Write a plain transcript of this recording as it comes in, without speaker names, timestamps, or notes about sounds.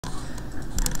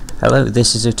Hello,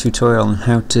 this is a tutorial on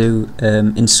how to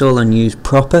install and use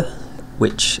Proper,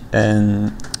 which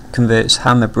converts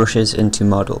hammer brushes into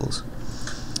models.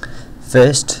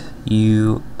 First,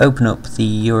 you open up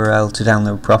the URL to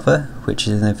download Proper, which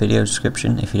is in the video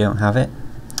description if you don't have it.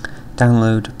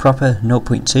 Download Proper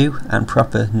 0.2 and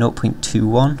Proper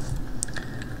 0.21.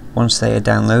 Once they are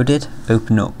downloaded,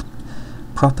 open up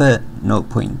Proper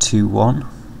 0.21,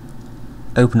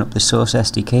 open up the source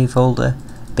SDK folder,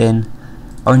 bin,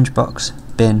 orange box,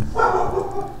 bin,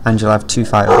 and you'll have two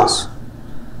files.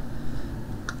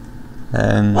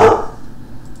 Now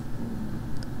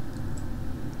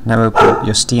open up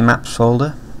your Steam apps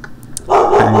folder.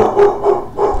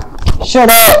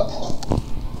 Shut up!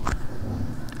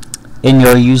 In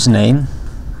your username,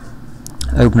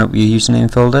 open up your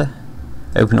username folder,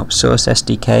 open up source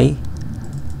SDK,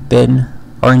 bin,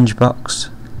 orange box,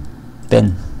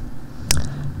 bin.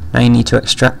 Now you need to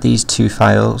extract these two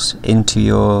files into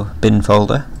your bin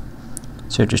folder,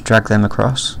 so just drag them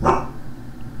across,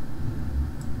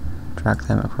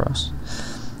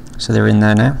 so they're in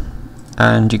there now,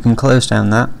 and you can close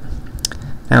down that.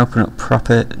 Now open up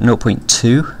Proper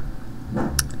 0.2,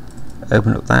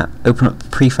 open up that, open up the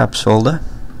prefabs folder,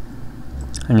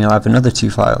 and you'll have another two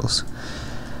files.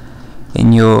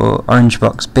 In your orange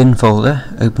box bin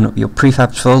folder, open up your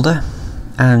prefabs folder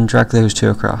and drag those two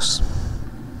across.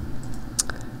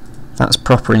 That's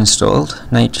Proper installed.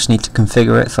 Now you just need to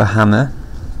configure it for hammer.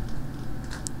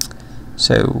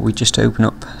 So we just open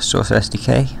up source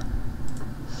SDK,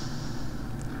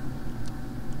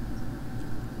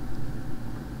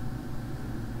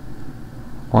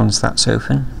 once that's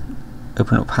open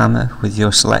up hammer with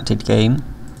your selected game,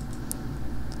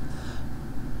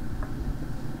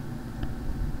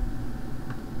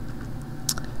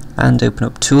 and open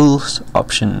up tools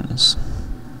options.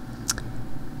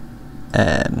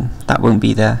 That won't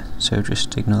be there, so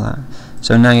just ignore that.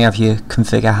 So now you have your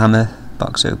configure hammer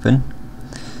box open.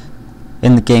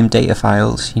 In the game data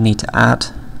files you need to add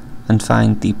and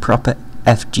find the proper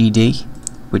FGD,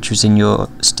 which was in your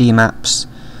Steam apps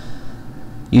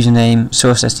username,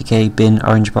 source SDK, bin,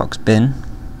 orange box, bin.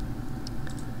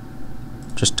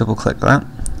 Just double click that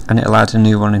and it'll add a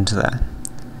new one into there.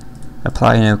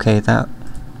 Apply and OK that,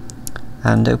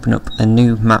 and open up a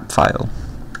new map file.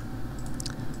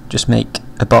 Just make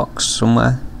a box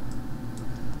somewhere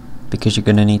because you're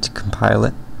going to need to compile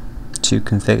it to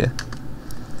configure.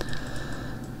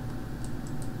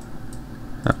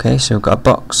 Okay, so we've got a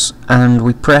box, and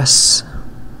we press,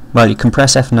 well, you can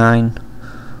press F9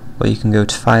 or you can go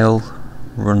to File,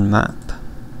 Run Map,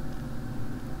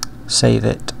 save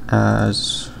it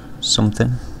as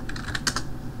something.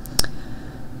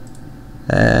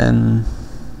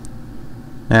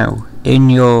 Now in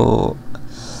your,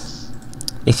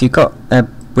 if you've got a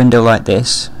window like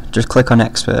this, just click on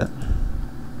Expert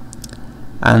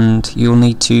and you'll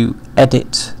need to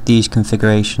edit these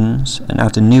configurations and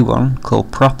add a new one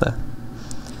called Proper.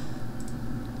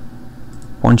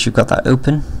 Once you've got that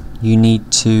open, you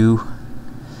need to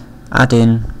add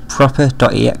in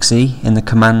proper.exe in the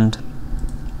command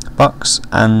box,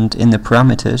 and in the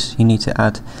parameters you need to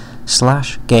add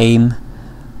 /game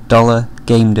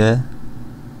 $gamedir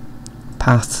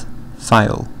path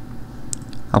file.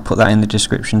 I'll put that in the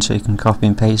description so you can copy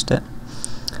and paste it.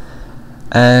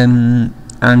 And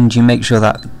you make sure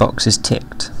that box is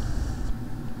ticked.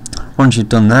 Once you've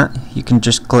done that, you can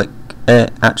just click,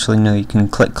 actually no, you can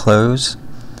click close,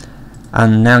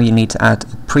 and now you need to add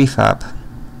a prefab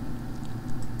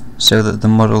so that the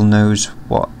model knows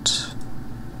what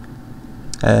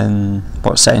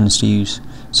settings to use.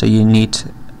 So you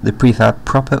need the prefab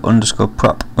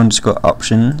proper_prop_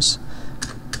 options,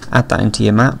 add that into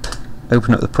your map,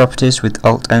 open up the properties with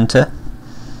Alt Enter,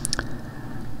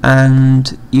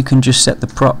 and you can just set the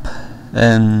prop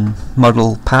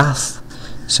model path,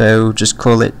 so just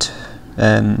call it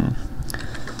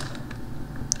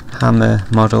hammer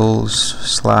models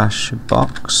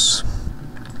 /box,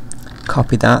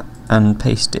 copy that and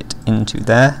paste it into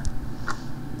there,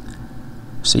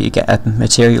 so you get a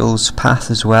materials path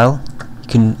as well. You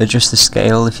can adjust the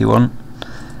scale if you want,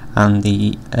 and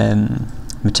the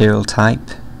material type,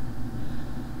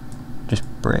 just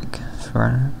brick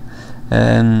for now.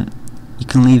 You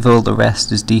can leave all the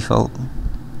rest as default.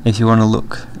 If you want to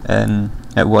look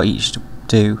at what each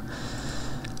do,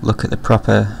 look at the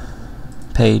Proper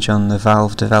page on the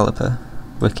Valve developer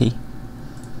wiki.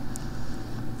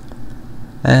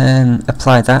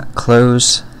 Apply that,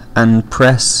 close, and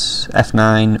press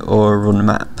F9 or Run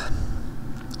Map.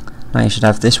 Now you should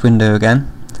have this window again,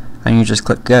 and you just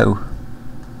click Go.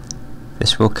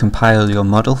 This will compile your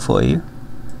model for you,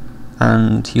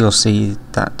 and you'll see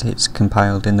that it's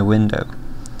compiled in the window.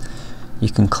 You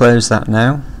can close that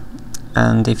now,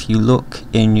 and if you look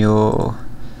in your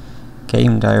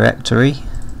game directory,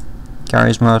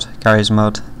 garage mod,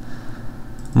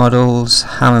 models,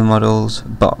 hammer models,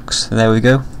 box, there we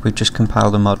go, we've just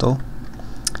compiled a model.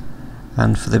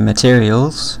 And for the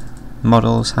materials,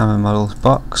 models, hammer models,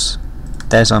 box,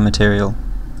 there's our material,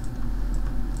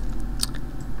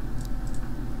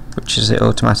 which is it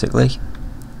automatically.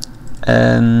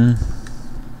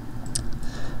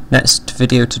 Next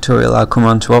video tutorial I'll come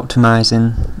on to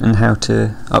optimizing and how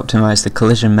to optimize the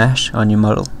collision mesh on your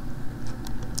model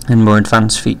and more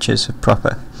advanced features of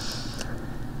Proper.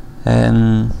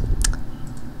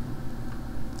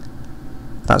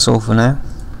 That's all for now.